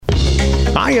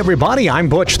Hi, everybody. I'm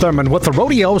Butch Thurman with the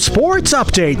Rodeo Sports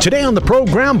Update. Today on the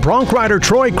program, bronc rider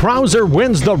Troy Krauser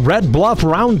wins the Red Bluff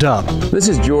Roundup. This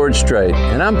is George Strait,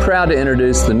 and I'm proud to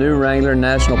introduce the new Wrangler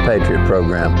National Patriot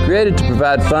Program, created to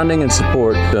provide funding and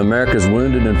support to America's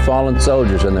wounded and fallen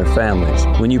soldiers and their families.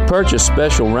 When you purchase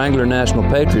special Wrangler National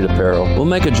Patriot apparel, we'll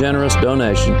make a generous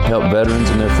donation to help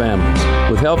veterans and their families.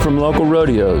 With help from local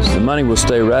rodeos, the money will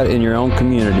stay right in your own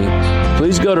community.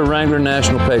 Please go to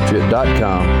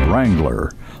WranglerNationalPatriot.com.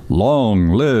 Wrangler. Long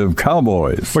live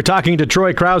Cowboys. We're talking to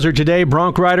Troy Krauser today,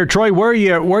 bronc rider. Troy, where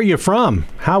are you from?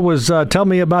 How was? Tell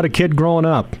me about a kid growing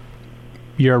up.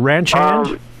 You're a ranch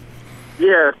hand?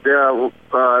 Yes, I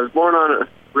was born on a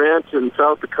ranch in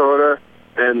South Dakota,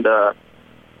 and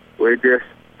we're just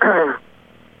around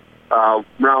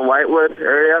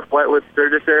Whitewood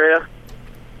Sturgis area.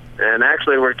 And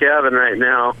actually, we're calving right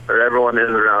now, or everyone is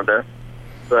around us.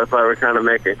 So that's why we're kind of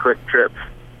making quick trips.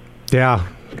 Yeah,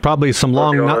 probably some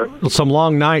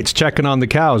long nights checking on the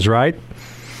cows, right?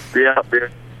 Yeah.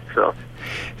 So.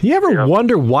 You ever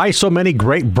wonder why so many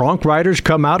great bronc riders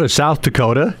come out of South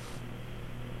Dakota?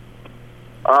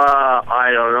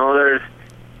 I don't know. There's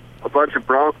a bunch of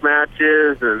bronc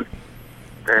matches,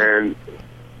 and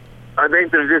I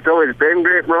think there's just always been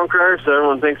great bronc riders, so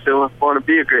everyone thinks they want to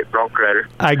be a great bronc rider.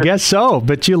 I guess so,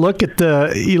 but you look at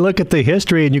the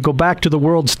history and you go back to the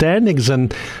world standings,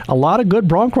 and a lot of good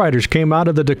bronc riders came out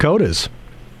of the Dakotas.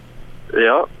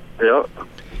 Yeah.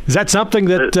 Is that something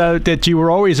that you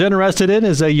were always interested in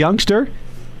as a youngster?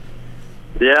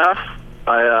 Yeah,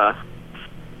 I've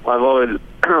always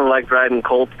liked riding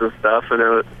colts and stuff, and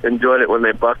I enjoyed it when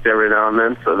they bucked every now and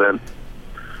then. So then,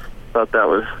 thought that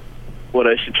was what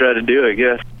I should try to do, I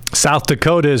guess. South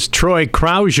Dakota's Troy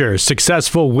Krauser,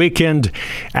 successful weekend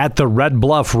at the Red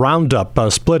Bluff Roundup,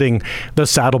 splitting the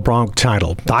Saddle Bronc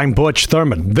title. I'm Butch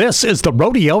Thurman. This is the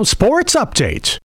Rodeo Sports Update.